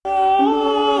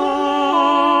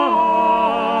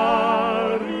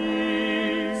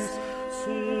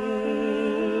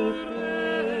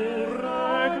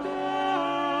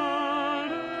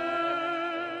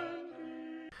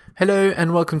Hello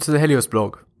and welcome to the Helios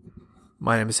blog.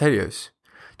 My name is Helios.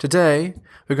 Today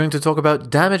we're going to talk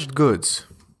about damaged goods.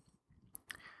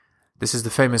 This is the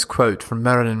famous quote from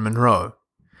Marilyn Monroe.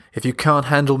 If you can't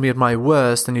handle me at my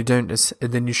worst, then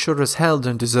you sure as hell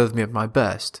don't deserve me at my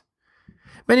best.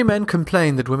 Many men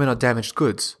complain that women are damaged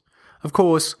goods. Of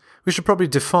course, we should probably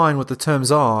define what the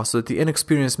terms are so that the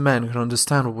inexperienced men can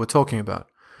understand what we're talking about.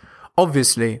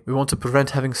 Obviously, we want to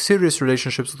prevent having serious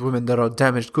relationships with women that are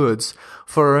damaged goods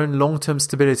for our own long-term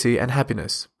stability and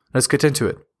happiness. Let's get into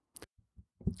it.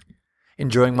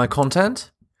 Enjoying my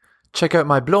content? Check out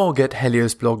my blog at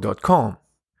heliosblog.com.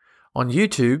 On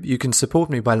YouTube, you can support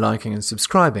me by liking and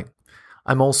subscribing.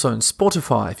 I'm also on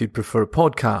Spotify if you'd prefer a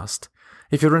podcast.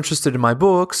 If you're interested in my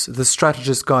books, The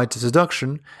Strategist's Guide to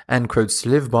Seduction and Quotes to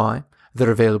Live By,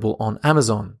 they're available on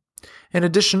Amazon. In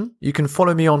addition, you can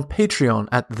follow me on Patreon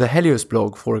at The Helios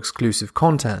Blog for exclusive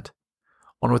content.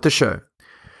 On with the show.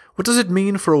 What does it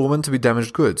mean for a woman to be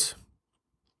damaged goods?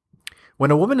 When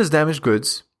a woman is damaged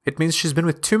goods, it means she's been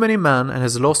with too many men and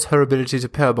has lost her ability to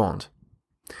pair bond.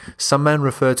 Some men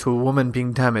refer to a woman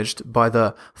being damaged by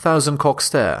the thousand-cock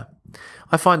stare.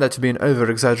 I find that to be an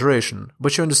over-exaggeration,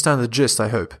 but you understand the gist, I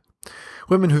hope.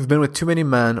 Women who've been with too many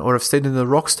men or have stayed in the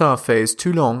rock star phase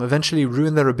too long eventually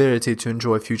ruin their ability to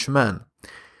enjoy future men.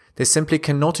 They simply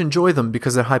cannot enjoy them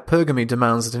because their hypergamy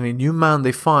demands that any new man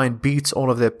they find beats all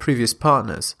of their previous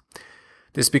partners.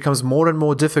 This becomes more and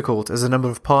more difficult as the number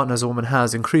of partners a woman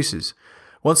has increases.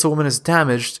 Once a woman is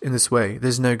damaged in this way,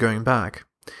 there's no going back.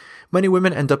 Many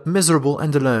women end up miserable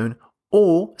and alone,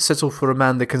 or settle for a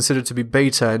man they consider to be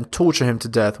beta and torture him to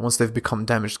death once they've become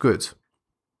damaged goods.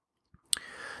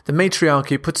 The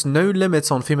matriarchy puts no limits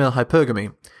on female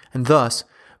hypergamy, and thus,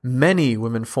 many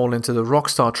women fall into the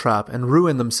rockstar trap and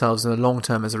ruin themselves in the long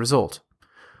term as a result.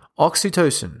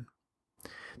 Oxytocin.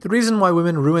 The reason why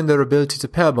women ruin their ability to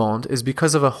pair bond is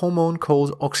because of a hormone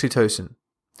called oxytocin.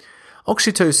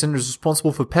 Oxytocin is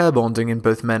responsible for pair bonding in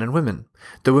both men and women.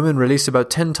 The women release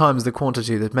about 10 times the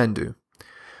quantity that men do.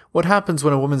 What happens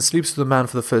when a woman sleeps with a man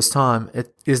for the first time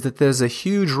is that there's a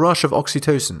huge rush of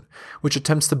oxytocin, which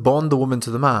attempts to bond the woman to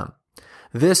the man.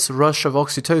 This rush of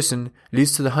oxytocin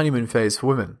leads to the honeymoon phase for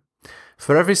women.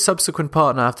 For every subsequent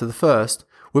partner after the first,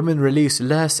 women release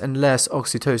less and less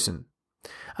oxytocin.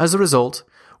 As a result,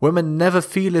 women never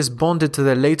feel as bonded to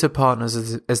their later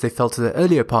partners as they felt to their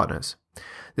earlier partners.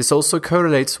 This also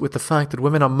correlates with the fact that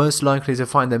women are most likely to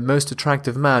find their most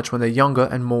attractive match when they're younger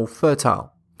and more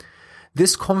fertile.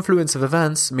 This confluence of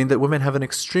events mean that women have an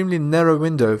extremely narrow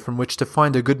window from which to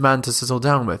find a good man to settle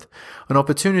down with, an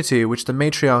opportunity which the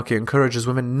matriarchy encourages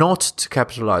women not to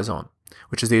capitalize on,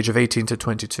 which is the age of 18 to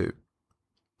 22.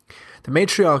 The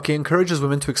matriarchy encourages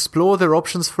women to explore their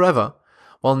options forever,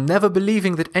 while never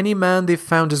believing that any man they've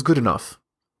found is good enough,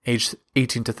 age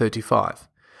 18 to 35.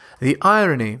 The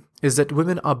irony is that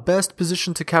women are best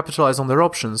positioned to capitalize on their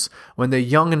options when they're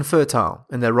young and fertile,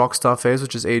 in their rockstar phase,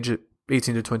 which is age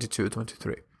 18 to 22 or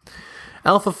 23.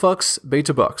 Alpha fucks,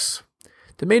 beta bucks.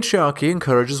 The matriarchy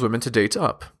encourages women to date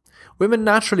up. Women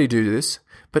naturally do this,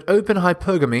 but open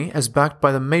hypergamy, as backed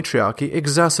by the matriarchy,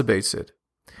 exacerbates it.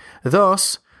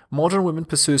 Thus, modern women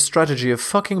pursue a strategy of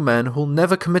fucking men who'll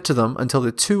never commit to them until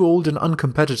they're too old and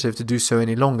uncompetitive to do so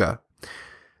any longer.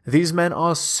 These men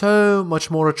are so much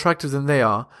more attractive than they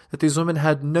are that these women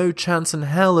had no chance in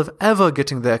hell of ever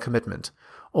getting their commitment.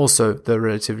 Also, they're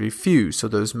relatively few, so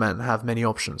those men have many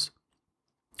options.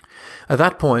 At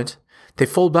that point, they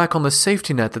fall back on the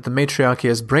safety net that the matriarchy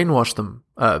has brainwashed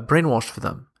for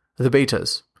them, the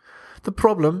betas. The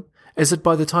problem is that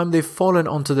by the time they've fallen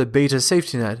onto the beta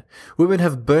safety net, women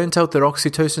have burnt out their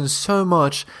oxytocin so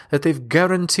much that they've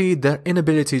guaranteed their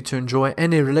inability to enjoy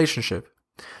any relationship.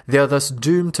 They are thus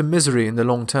doomed to misery in the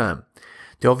long term.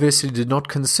 They obviously did not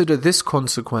consider this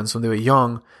consequence when they were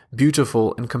young,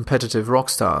 beautiful, and competitive rock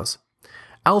stars.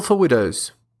 Alpha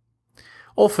widows.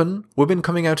 Often, women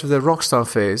coming out of their rock star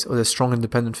phase or their strong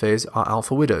independent phase are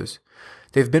alpha widows.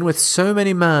 They've been with so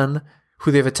many men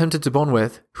who they've attempted to bond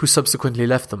with who subsequently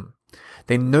left them.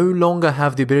 They no longer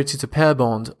have the ability to pair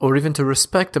bond or even to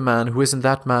respect a man who isn't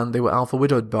that man they were alpha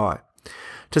widowed by.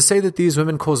 To say that these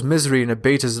women cause misery in a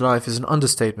beta's life is an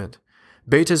understatement.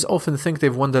 Betas often think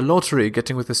they've won the lottery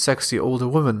getting with a sexy older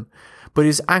woman, but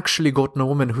he's actually gotten a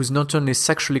woman who's not only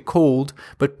sexually cold,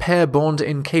 but pair bond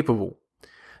incapable.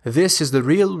 This is the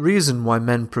real reason why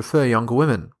men prefer younger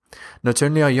women. Not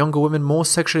only are younger women more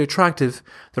sexually attractive,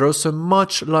 they're also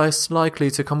much less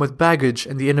likely to come with baggage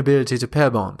and the inability to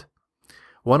pair bond.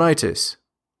 One-itis.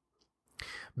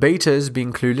 Betas,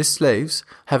 being clueless slaves,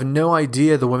 have no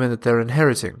idea the women that they're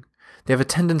inheriting. They have a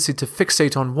tendency to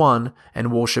fixate on one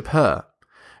and worship her.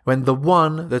 When the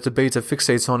one that the beta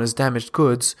fixates on is damaged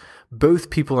goods, both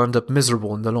people end up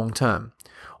miserable in the long term.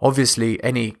 Obviously,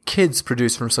 any kids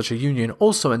produced from such a union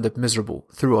also end up miserable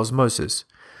through osmosis.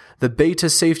 The beta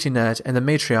safety net and the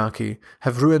matriarchy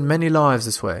have ruined many lives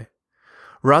this way.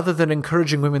 Rather than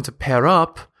encouraging women to pair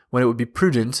up when it would be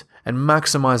prudent and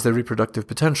maximize their reproductive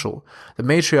potential, the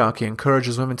matriarchy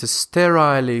encourages women to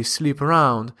sterilely sleep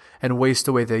around and waste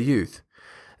away their youth.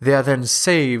 They are then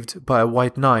saved by a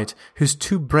white knight who's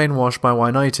too brainwashed by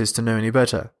whinitis to know any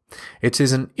better. It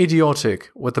is an idiotic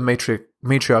what the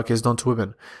matriarchy has done to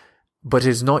women, but it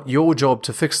is not your job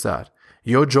to fix that.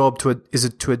 Your job is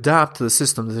to adapt to the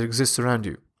system that exists around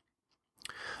you.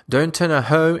 Don't turn a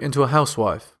hoe into a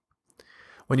housewife.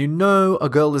 When you know a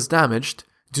girl is damaged,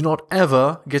 do not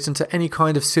ever get into any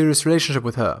kind of serious relationship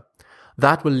with her.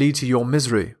 That will lead to your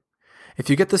misery. If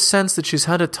you get the sense that she's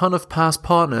had a ton of past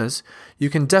partners, you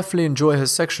can definitely enjoy her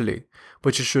sexually,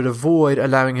 but you should avoid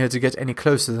allowing her to get any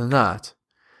closer than that.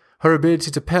 Her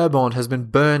ability to pair bond has been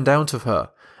burned out of her,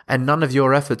 and none of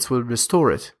your efforts will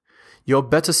restore it. You're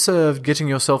better served getting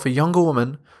yourself a younger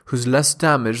woman who's less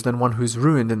damaged than one who's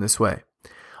ruined in this way.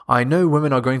 I know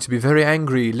women are going to be very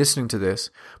angry listening to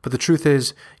this, but the truth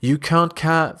is, you can't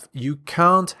have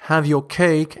your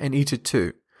cake and eat it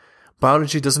too.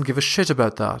 Biology doesn't give a shit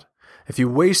about that. If you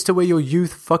waste away your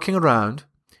youth fucking around,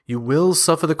 you will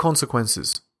suffer the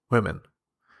consequences, women.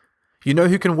 You know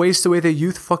who can waste away their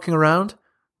youth fucking around?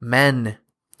 Men.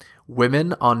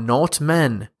 Women are not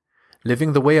men.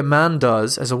 Living the way a man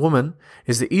does as a woman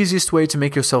is the easiest way to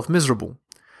make yourself miserable.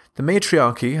 The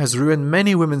matriarchy has ruined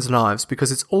many women's lives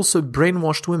because it's also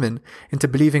brainwashed women into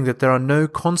believing that there are no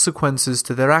consequences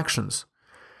to their actions.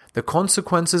 The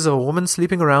consequences of a woman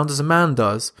sleeping around as a man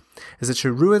does is that she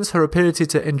ruins her ability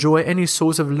to enjoy any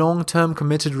sort of long-term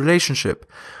committed relationship,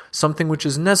 something which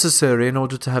is necessary in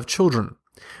order to have children.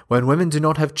 When women do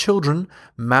not have children,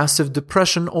 massive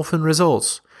depression often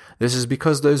results. This is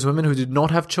because those women who did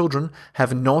not have children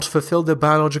have not fulfilled their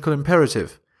biological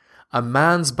imperative. A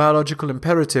man's biological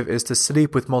imperative is to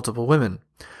sleep with multiple women.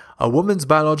 A woman's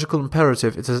biological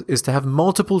imperative is to have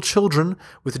multiple children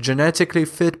with genetically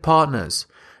fit partners.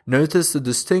 Notice the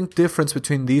distinct difference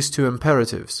between these two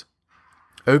imperatives.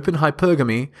 Open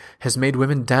hypergamy has made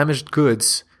women damaged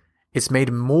goods. It's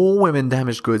made more women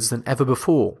damaged goods than ever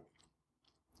before.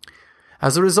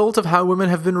 As a result of how women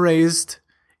have been raised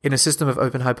in a system of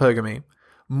open hypergamy,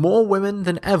 more women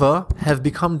than ever have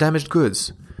become damaged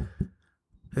goods.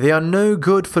 They are no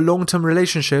good for long-term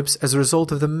relationships as a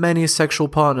result of the many sexual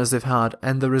partners they've had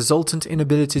and the resultant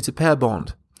inability to pair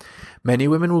bond. Many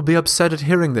women will be upset at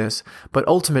hearing this, but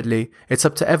ultimately, it's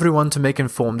up to everyone to make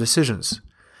informed decisions.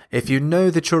 If you know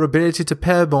that your ability to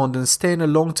pair bond and stay in a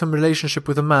long-term relationship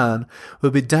with a man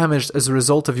will be damaged as a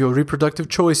result of your reproductive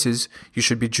choices, you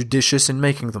should be judicious in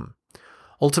making them.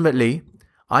 Ultimately,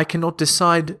 I cannot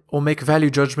decide or make value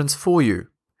judgments for you.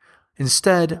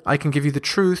 Instead, I can give you the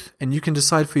truth and you can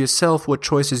decide for yourself what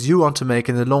choices you want to make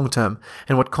in the long term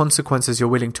and what consequences you're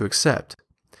willing to accept.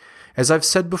 As I've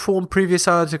said before in previous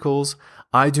articles,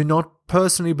 I do not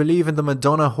personally believe in the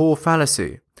Madonna whore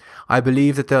fallacy. I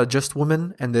believe that they are just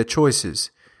women and their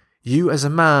choices. You as a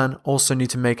man also need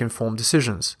to make informed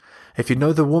decisions. If you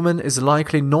know the woman is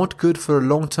likely not good for a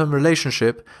long-term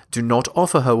relationship, do not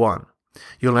offer her one.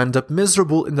 You'll end up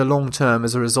miserable in the long term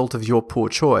as a result of your poor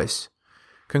choice.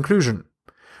 Conclusion.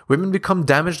 Women become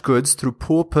damaged goods through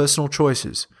poor personal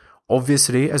choices.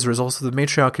 Obviously, as a result of the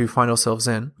matriarchy we find ourselves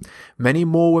in, many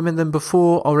more women than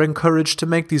before are encouraged to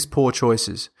make these poor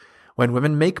choices. When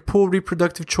women make poor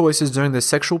reproductive choices during their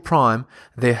sexual prime,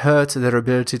 they hurt their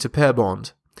ability to pair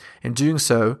bond. In doing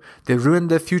so, they ruin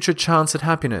their future chance at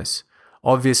happiness.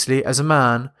 Obviously, as a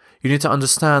man, you need to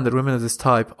understand that women of this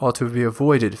type are to be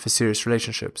avoided for serious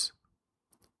relationships.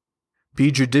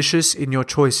 Be judicious in your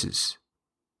choices.